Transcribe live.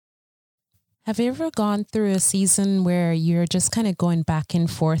Have you ever gone through a season where you're just kind of going back and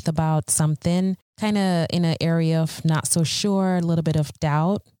forth about something, kind of in an area of not so sure, a little bit of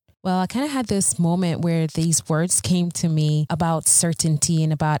doubt? Well, I kind of had this moment where these words came to me about certainty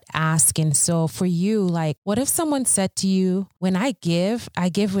and about asking. So for you, like, what if someone said to you, when I give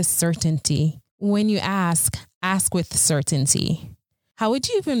with certainty. When you ask with certainty. How would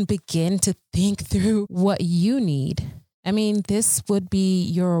you even begin to think through what you need? I mean, this would be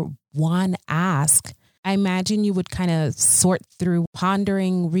your one ask. I imagine you would kind of sort through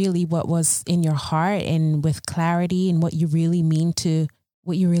pondering really what was in your heart and with clarity and what you really mean to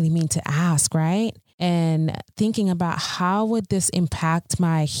ask, right? And thinking about how would this impact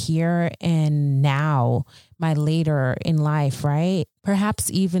my here and now, my later in life, right? Perhaps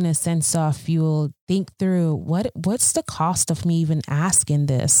even a sense of you'll think through what's the cost of me even asking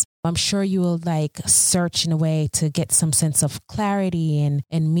this? I'm sure you will search in a way to get some sense of clarity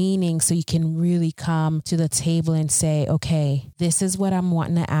and meaning so you can really come to the table and say, okay, this is what I'm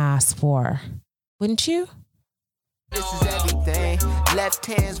wanting to ask for. Wouldn't you? This is everything. Left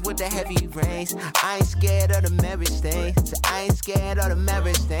hands with the heavy reins. I ain't scared of the marriage thing. I ain't scared of the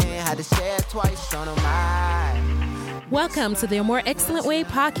marriage thing. Had to say it twice on a mind. Welcome to the A More Excellent Way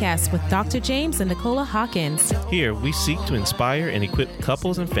podcast with Dr. James and Nicola Hawkins. Here, we seek to inspire and equip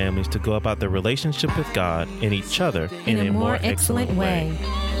couples and families to go about their relationship with God and each other in a more excellent way.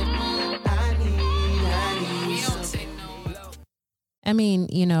 I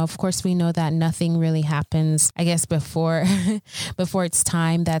mean, of course, we know that nothing really happens, I guess, before it's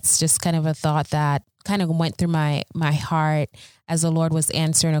time. That's just kind of a thought that kind of went through my heart as the Lord was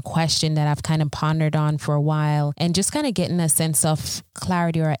answering a question that I've kind of pondered on for a while, and just kind of getting a sense of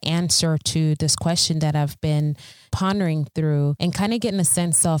clarity or answer to this question that I've been pondering through, and kind of getting a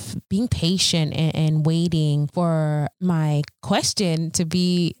sense of being patient and waiting for my question to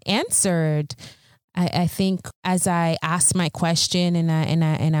be answered. I think as I asked my question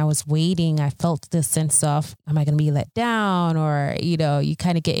and I was waiting, I felt this sense of, am I going to be let down? Or, you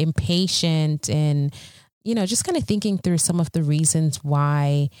kind of get impatient and, just kind of thinking through some of the reasons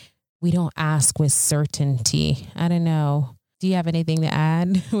why we don't ask with certainty. I don't know. Do you have anything to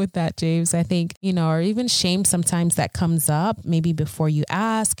add with that, James? I think, or even shame sometimes that comes up maybe before you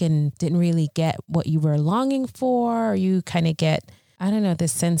ask and didn't really get what you were longing for, or you kind of get, I don't know,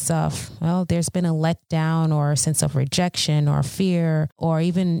 this sense of, well, there's been a letdown or a sense of rejection or fear, or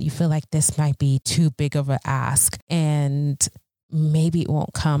even you feel like this might be too big of an ask and maybe it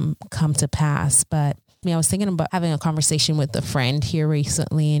won't come to pass. But I was thinking about having a conversation with a friend here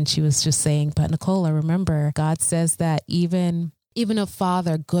recently, and she was just saying, but Nicola, remember, God says that even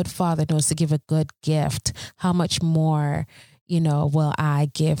a good father knows to give a good gift. How much more, will I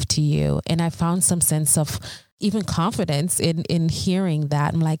give to you? And I found some sense of even confidence in hearing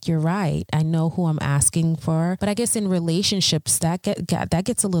that. I'm like, you're right. I know who I'm asking for. But I guess in relationships, that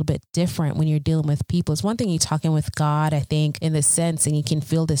gets a little bit different when you're dealing with people. It's one thing you're talking with God, I think, in the sense, and you can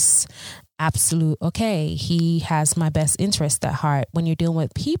feel this absolute, okay, he has my best interest at heart. When you're dealing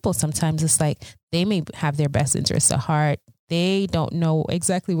with people, sometimes it's like they may have their best interest at heart. They don't know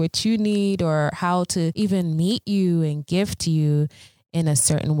exactly what you need or how to even meet you and give to you in a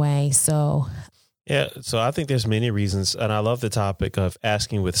certain way. So I think there's many reasons, and I love the topic of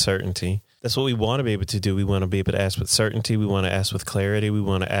asking with certainty. That's what we want to be able to do. We want to be able to ask with certainty. We want to ask with clarity. We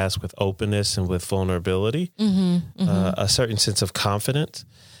want to ask with openness and with vulnerability, a certain sense of confidence.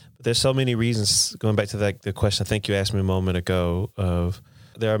 But there's so many reasons, going back to the question I think you asked me a moment ago, of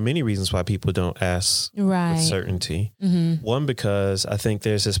there are many reasons why people don't ask with certainty. Mm-hmm. One, because I think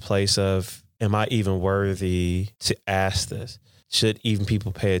there's this place of, am I even worthy to ask this? Should even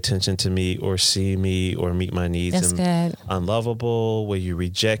people pay attention to me or see me or meet my needs? That's good. Unlovable? Will you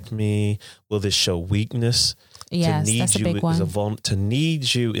reject me? Will this show weakness? Yes, to need that's a you big one. To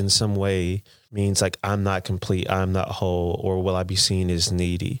need you in some way means like I'm not complete, I'm not whole, or will I be seen as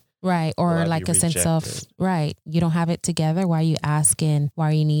needy? Right. Or like a sense of, right, you don't have it together. Why are you asking? Why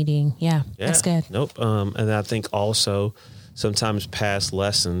are you needing? Yeah, that's good. Nope. And I think also sometimes past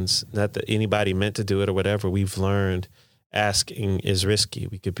lessons, not that anybody meant to do it or whatever, we've learned asking is risky.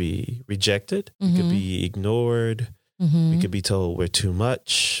 We could be rejected. We could be ignored. We could be told we're too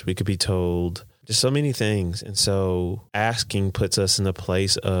much. We could be told just so many things. And so asking puts us in a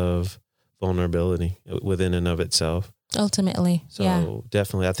place of vulnerability within and of itself. Ultimately. So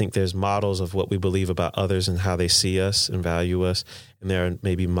definitely, I think there's models of what we believe about others and how they see us and value us. And there are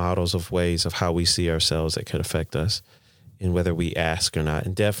maybe models of ways of how we see ourselves that could affect us in whether we ask or not.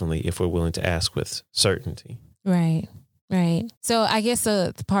 And definitely if we're willing to ask with certainty. Right. Right. So I guess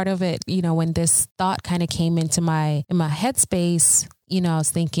part of it, when this thought kind of came into my headspace, I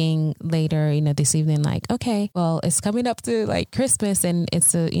was thinking later, this evening, like, okay, well, it's coming up to like Christmas, and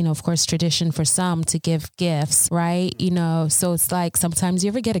it's of course, tradition for some to give gifts, right? So it's like sometimes you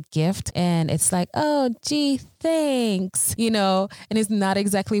ever get a gift and it's like, oh, gee, thanks, and it's not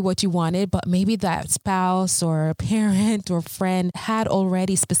exactly what you wanted, but maybe that spouse or parent or friend had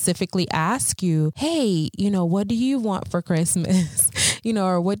already specifically asked you, hey, what do you want for Christmas?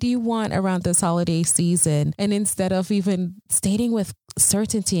 Or what do you want around this holiday season? And instead of even stating with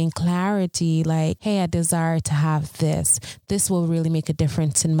certainty and clarity, like, hey, I desire to have this. This will really make a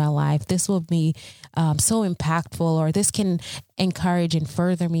difference in my life. This will be so impactful, or this can encourage and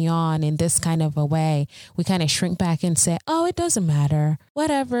further me on in this kind of a way. We kind of shrink back and say, oh, it doesn't matter.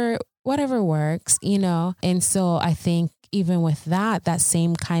 Whatever works, And so I think even with that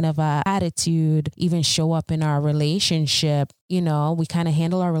same kind of attitude even show up in our relationship. We kind of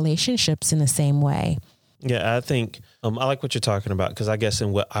handle our relationships in the same way. Yeah, I think I like what you're talking about, because I guess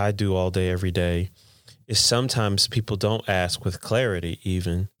in what I do all day, every day, is sometimes people don't ask with clarity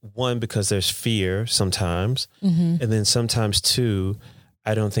even. One, because there's fear sometimes. Mm-hmm. And then sometimes two,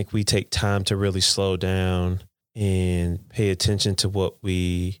 I don't think we take time to really slow down and pay attention to what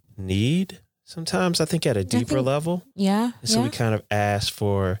we need. Sometimes I think at a deeper level. Yeah. And so we kind of ask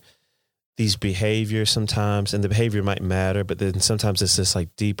for these behaviors sometimes, and the behavior might matter, but then sometimes it's this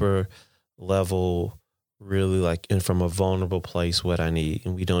like deeper level, really like in from a vulnerable place, what I need.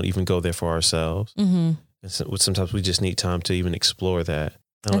 And we don't even go there for ourselves. Mm-hmm. And so sometimes we just need time to even explore that.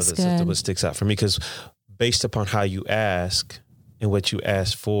 I don't know, that's what sticks out for me, because based upon how you ask and what you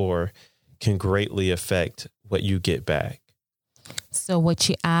ask for can greatly affect what you get back. So what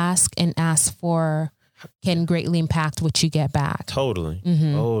you ask and ask for can greatly impact what you get back. Totally.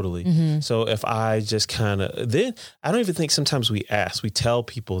 Mm-hmm. Totally. Mm-hmm. So if I just then I don't even think sometimes we ask, we tell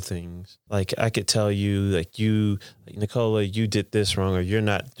people things. Like I could tell you, like Nicola, you did this wrong, or you're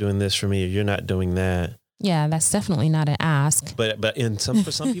not doing this for me, or you're not doing that. Yeah, that's definitely not an ask. But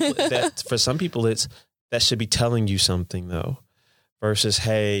for some people it's that should be telling you something though, versus,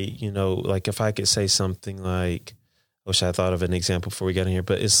 hey, like if I could say something like, I wish I thought of an example before we got in here,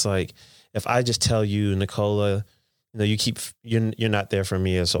 but it's like, if I just tell you, Nicola, you're not there for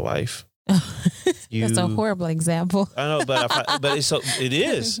me as a wife. That's a horrible example. I know, but it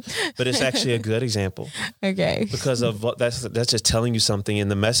is, but it's actually a good example. Okay. Because of that's just telling you something,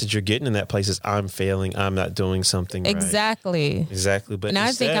 and the message you're getting in that place is, I'm failing, I'm not doing something right. Exactly. But now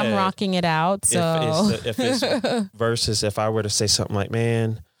I think I'm rocking it out. So if it's versus if I were to say something like,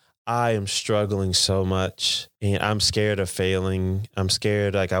 man, I am struggling so much and I'm scared of failing. I'm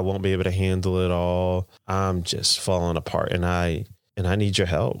scared like I won't be able to handle it all. I'm just falling apart and I need your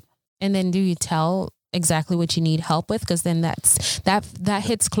help. And then do you tell exactly what you need help with? Because then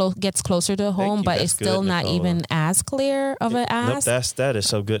that gets closer to home, but it's still not even as clear of an ask. Nope, that is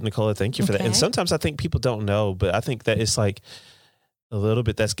so good, Nicola. Thank you for that. And sometimes I think people don't know, but I think that it's like a little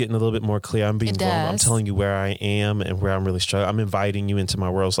bit, that's getting a little bit more clear. I'm being vulnerable. I'm telling you where I am and where I'm really struggling. I'm inviting you into my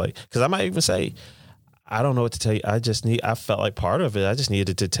world. Like, because I might even say, I don't know what to tell you. I felt like part of it. I just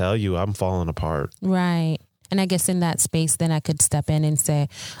needed to tell you I'm falling apart. Right. And I guess in that space, then I could step in and say,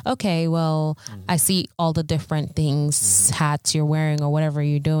 okay, well, I see all the different things, hats you're wearing or whatever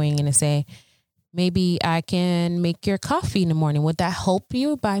you're doing. And I say, maybe I can make your coffee in the morning. Would that help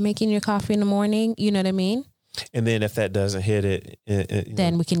you by making your coffee in the morning? You know what I mean? And then if that doesn't hit it,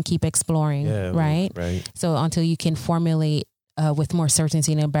 then we can keep exploring, right? Right. So until you can formulate with more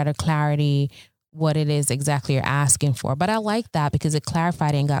certainty and better clarity what it is exactly you're asking for. But I like that because it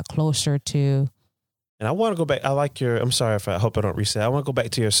clarified and got closer to. And I want to go back. I'm sorry if I hope I don't reset. I want to go back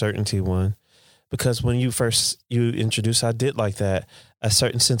to your certainty one, because when you introduced, I did like that, a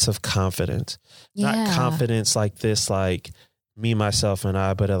certain sense of confidence, not confidence like this, like me, myself and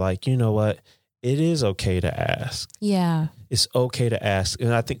I, but like, you know what? It is okay to ask. Yeah. It's okay to ask.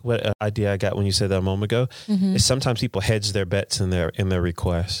 And I think what idea I got when you said that a moment ago is sometimes people hedge their bets in their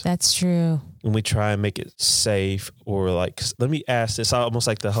requests. That's true. And we try and make it safe, or like, let me ask this. Almost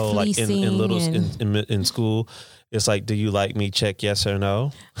like the whole, like in school, it's like, do you like me? Check yes or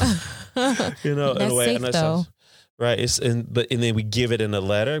no. That's in a way. Safe, though. Right. And then we give it in a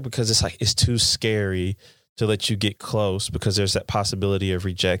letter because it's like, it's too scary to let you get close because there's that possibility of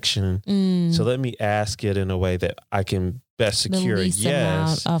rejection. So let me ask it in a way that I can best secure a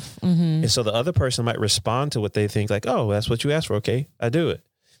yes. And so the other person might respond to what they think, like, oh, that's what you asked for. Okay, I do it.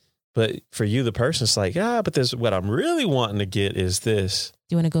 But for you, the person's like, but there's what I'm really wanting to get is this.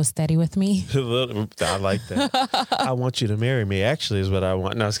 Do you want to go steady with me? I like that. I want you to marry me, actually, is what I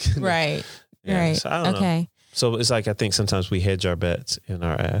want. No, I was kidding. Right. Right. So I don't know. So it's like, I think sometimes we hedge our bets in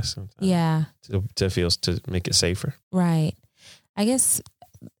our ask. To make it safer. Right. I guess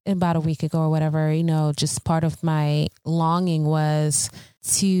about a week ago or whatever, just part of my longing was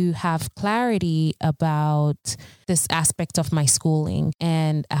to have clarity about this aspect of my schooling.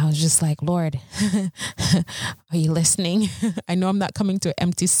 And I was just like, Lord, are you listening? I know I'm not coming to an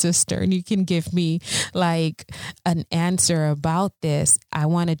empty cistern. You can give me like an answer about this. I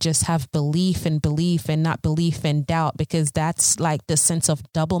want to just have belief and not belief and doubt, because that's like the sense of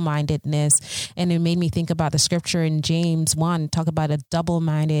double-mindedness. And it made me think about the scripture in James 1, talk about a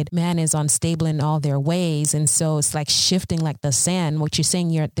double-minded man is unstable in all their ways. And so it's like shifting like the sand, what you're saying,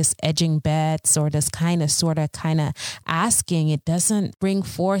 you're this edging bets or this kind of asking, it doesn't bring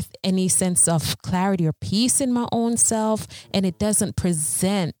forth any sense of clarity or peace in my own self. And it doesn't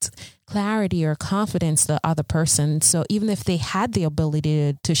present clarity or confidence to the other person. So even if they had the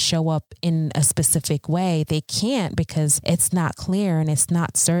ability to show up in a specific way, they can't, because it's not clear and it's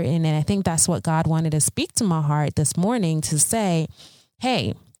not certain. And I think that's what God wanted to speak to my heart this morning, to say,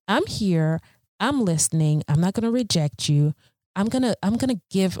 hey, I'm here. I'm listening. I'm not going to reject you. I'm going to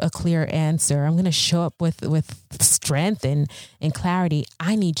give a clear answer. I'm going to show up with strength and clarity.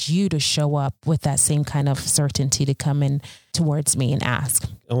 I need you to show up with that same kind of certainty to come in towards me and ask.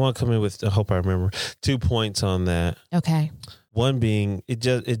 I want to come in with, I hope I remember, 2 points on that. Okay. One being, it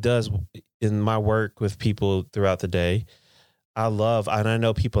does in my work with people throughout the day. And I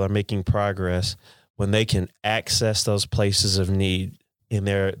know people are making progress when they can access those places of need, and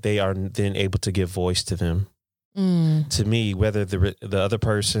they are then able to give voice to them. To me, whether the other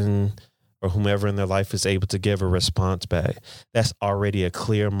person or whomever in their life is able to give a response back, that's already a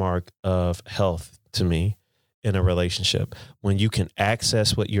clear mark of health to me in a relationship. When you can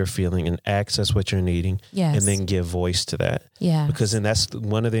access what you're feeling and access what you're needing, yes, and then give voice to that. Yeah. Because then that's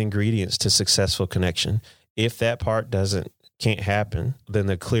one of the ingredients to successful connection. If that part can't happen, then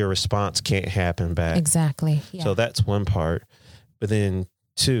the clear response can't happen back. Exactly. Yeah. So that's one part. But then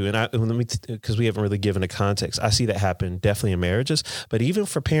two, and because we haven't really given a context, I see that happen definitely in marriages, but even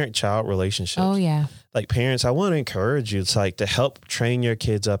for parent-child relationships. Oh yeah. Like parents, I want to encourage you. It's like to help train your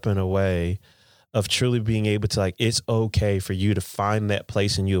kids up in a way of truly being able to, it's okay for you to find that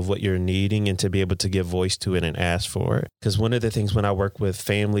place in you of what you're needing and to be able to give voice to it and ask for it. Because one of the things when I work with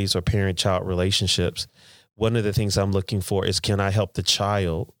families or parent-child relationships, one of the things I'm looking for is, can I help the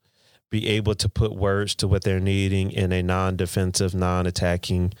child be able to put words to what they're needing in a non-defensive,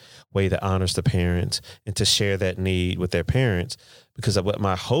 non-attacking way that honors the parents, and to share that need with their parents. Because what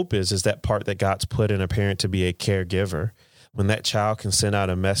my hope is that part that God's put in a parent to be a caregiver, when that child can send out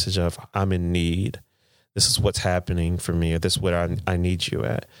a message of, I'm in need, this is what's happening for me, or this is what I need you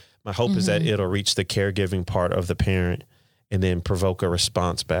at. My hope is that it'll reach the caregiving part of the parent and then provoke a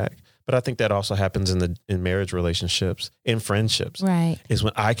response back. But I think that also happens in marriage relationships, in friendships. Right. Is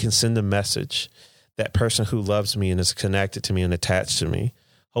when I can send a message, that person who loves me and is connected to me and attached to me,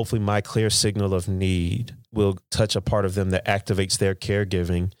 hopefully my clear signal of need will touch a part of them that activates their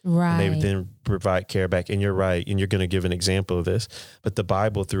caregiving. Right. And they then provide care back. And you're right. And you're going to give an example of this. But the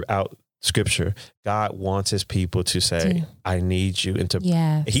Bible, throughout Scripture, God wants his people to say, I need you.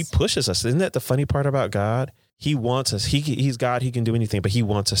 And he pushes us. Isn't that the funny part about God? He wants us. He's God. He can do anything, but he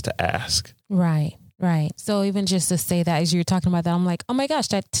wants us to ask. Right. Right. So even just to say that, as you're talking about that, I'm like, oh my gosh,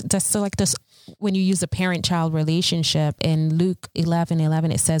 that's so like this. When you use a parent-child relationship in Luke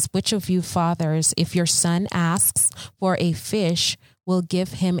 11:11, it says, which of you fathers, if your son asks for a fish, will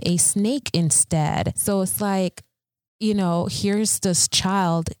give him a snake instead? So it's like, here's this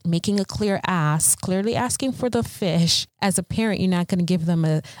child making a clearly asking for the fish. As a parent, you're not going to give them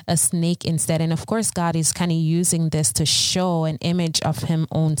a snake instead. And of course, God is kind of using this to show an image of him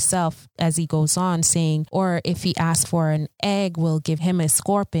own self as he goes on saying, or if he asks for an egg, we'll give him a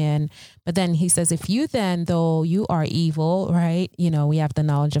scorpion. But then he says, if you then, though you are evil, right? We have the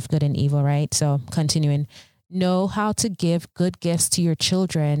knowledge of good and evil, right? So continuing, know how to give good gifts to your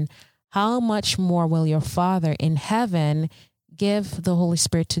children. How much more will your Father in heaven give the Holy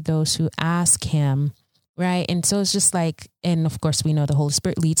Spirit to those who ask him? Right. And so it's just like, and of course, we know the Holy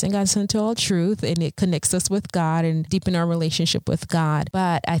Spirit leads and guides us into all truth, and it connects us with God and deepen our relationship with God.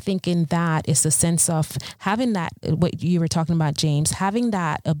 But I think in that is the sense of having that, what you were talking about, James, having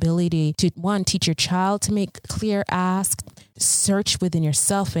that ability to, one, teach your child to make clear ask, search within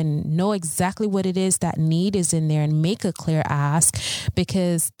yourself and know exactly what it is that need is in there and make a clear ask,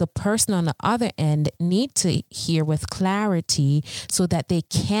 because the person on the other end need to hear with clarity so that they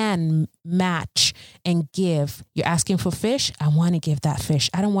can match and give. You're asking for fish. fish, I want to give that fish.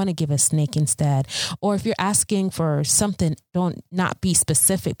 I don't want to give a snake instead. Or if you're asking for something, don't not be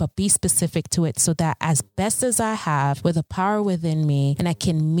specific, but be specific to it so that as best as I have with the power within me and I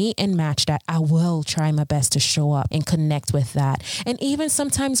can meet and match that, I will try my best to show up and connect with that. And even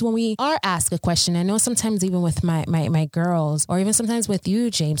sometimes when we are asked a question, I know sometimes even with my girls, or even sometimes with you,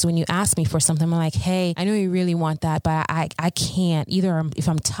 James, when you ask me for something, I'm like, hey, I know you really want that, but I can't. Either if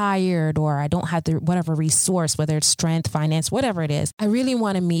I'm tired or I don't have the whatever resource, whether it's strength, finance, whatever it is, I really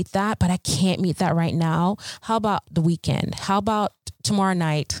want to meet that, but I can't meet that right now. How about the weekend? How about tomorrow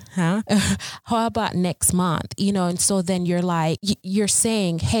night? How about next month? And so then you're like, you're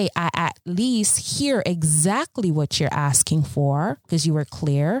saying, hey, I at least hear exactly what you're asking for because you were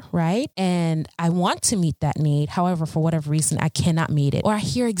clear, right? And I want to meet that need. However, for whatever reason, I cannot meet it. Or I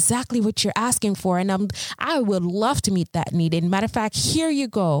hear exactly what you're asking for. And I would love to meet that need. And matter of fact, here you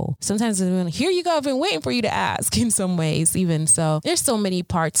go. Sometimes here you go. I've been waiting for you to ask in some ways, even. So there's so many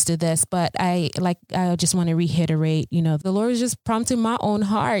parts to this, but I just want to reiterate, the Lord is just prompting my own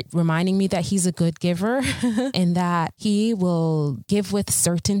heart, reminding me that he's a good giver and that he will give with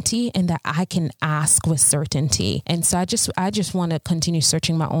certainty and that I can ask with certainty. And so I just want to continue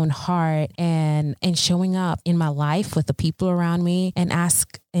searching my own heart and showing up in my life with the people around me and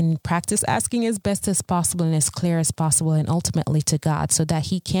ask and practice asking as best as possible and as clear as possible and ultimately to God so that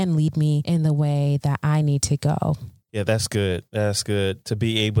he can lead me in the way that I need to go. Yeah, that's good. That's good to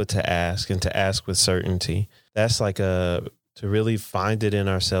be able to ask and to ask with certainty. That's like to really find it in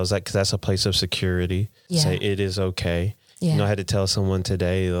ourselves, like, 'cause that's a place of security. Yeah. Say it is okay. Yeah. I had to tell someone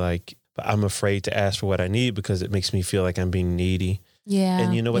today, like, but I'm afraid to ask for what I need because it makes me feel like I'm being needy. Yeah.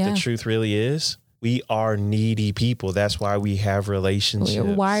 And you know what the truth really is? We are needy people. That's why we have relationships.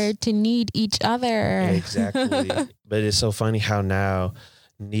 We're wired to need each other. Exactly. But it's so funny how now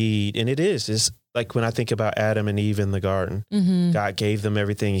need, and it's like when I think about Adam and Eve in the garden, God gave them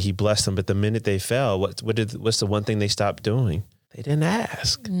everything and he blessed them. But the minute they fell, what's the one thing they stopped doing? They didn't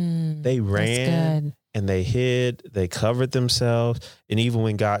ask. They ran and they hid, they covered themselves. And even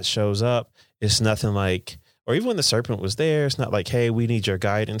when God shows up, it's nothing like, or even when the serpent was there, it's not like, hey, we need your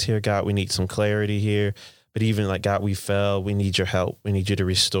guidance here, God. We need some clarity here. But even like, God, we fell. We need your help. We need you to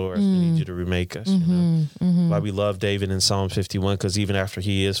restore us. We need you to remake us. Why we love David in Psalm 51, because even after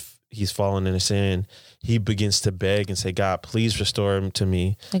he's fallen in sin, he begins to beg and say, God, please restore him to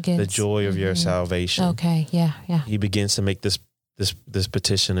me, the joy of your salvation. Okay. Yeah. Yeah. He begins to make this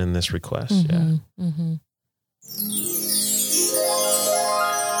petition and this request.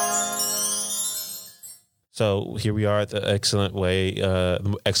 So here we are at the excellent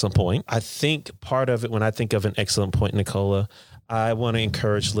point. I think part of it, when I think of an excellent point, Nicola, I want to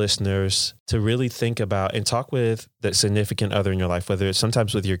encourage listeners to really think about and talk with the significant other in your life, whether it's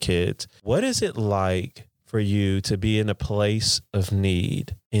sometimes with your kids. What is it like for you to be in a place of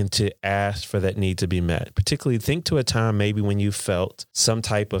need and to ask for that need to be met? Particularly think to a time maybe when you felt some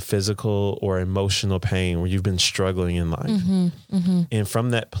type of physical or emotional pain where you've been struggling in life. And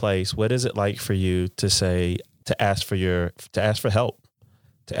from that place, what is it like for you to say, to ask for help,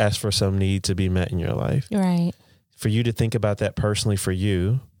 to ask for some need to be met in your life? Right. For you to think about that personally for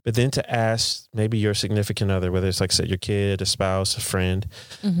you, but then to ask maybe your significant other, whether it's like I said, your kid, a spouse, a friend,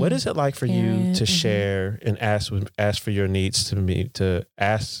 what is it like for you to share and ask for your needs to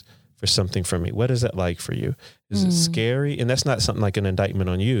ask for something from me? What is that like for you? Is it scary? And that's not something like an indictment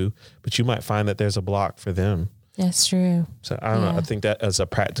on you, but you might find that there's a block for them. That's true. So I don't know. I think that as a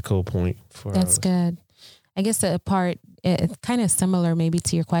practical point for That's good. I guess the part, it's kind of similar maybe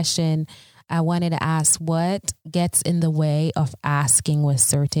to your question. I wanted to ask what gets in the way of asking with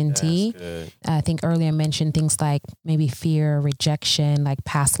certainty. I think earlier I mentioned things like maybe fear, rejection, like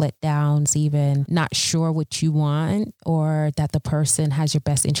past letdowns, even not sure what you want or that the person has your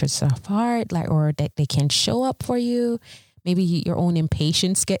best interests at heart, or that they can show up for you. Maybe your own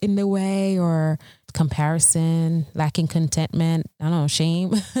impatience get in the way, or comparison, lacking contentment, I don't know,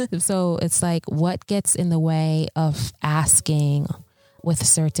 shame. So it's like, what gets in the way of asking with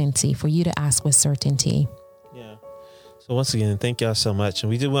certainty, for you to ask with certainty? Yeah. So once again, thank y'all so much. And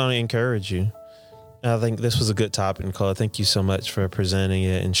we do want to encourage you. I think this was a good topic, Nicole. Thank you so much for presenting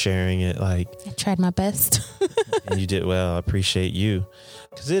it and sharing it. I tried my best. And you did well. I appreciate you.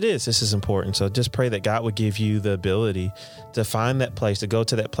 Because this is important. So just pray that God would give you the ability to find that place, to go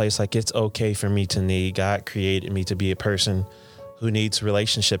to that place like it's okay for me to need. God created me to be a person who needs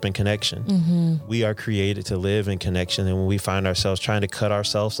relationship and connection. We are created to live in connection. And when we find ourselves trying to cut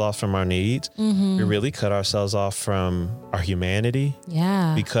ourselves off from our needs, we really cut ourselves off from our humanity.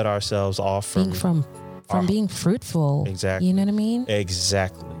 Yeah. We cut ourselves off from being fruitful. Exactly. You know what I mean?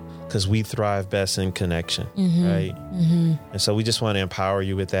 Exactly. because we thrive best in connection, right? Mm-hmm. And so we just want to empower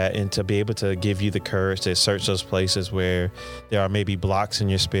you with that and to be able to give you the courage to search those places where there are maybe blocks in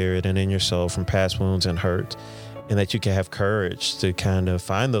your spirit and in your soul from past wounds and hurt, and that you can have courage to kind of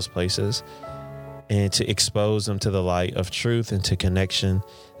find those places and to expose them to the light of truth and to connection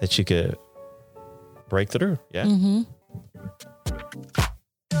that you could break through. Yeah. Mm-hmm.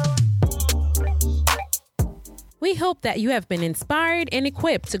 We hope that you have been inspired and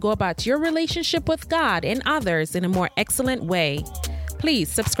equipped to go about your relationship with God and others in a more excellent way. Please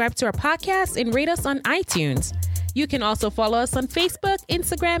subscribe to our podcast and rate us on iTunes. You can also follow us on Facebook,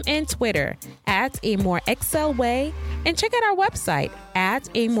 Instagram, and Twitter at A More Excel Way, and check out our website at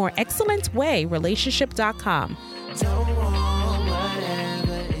amoreexcellentwayrelationship.com.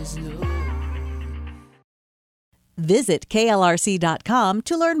 Visit KLRC.com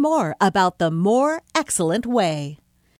to learn more about the More Excellent Way.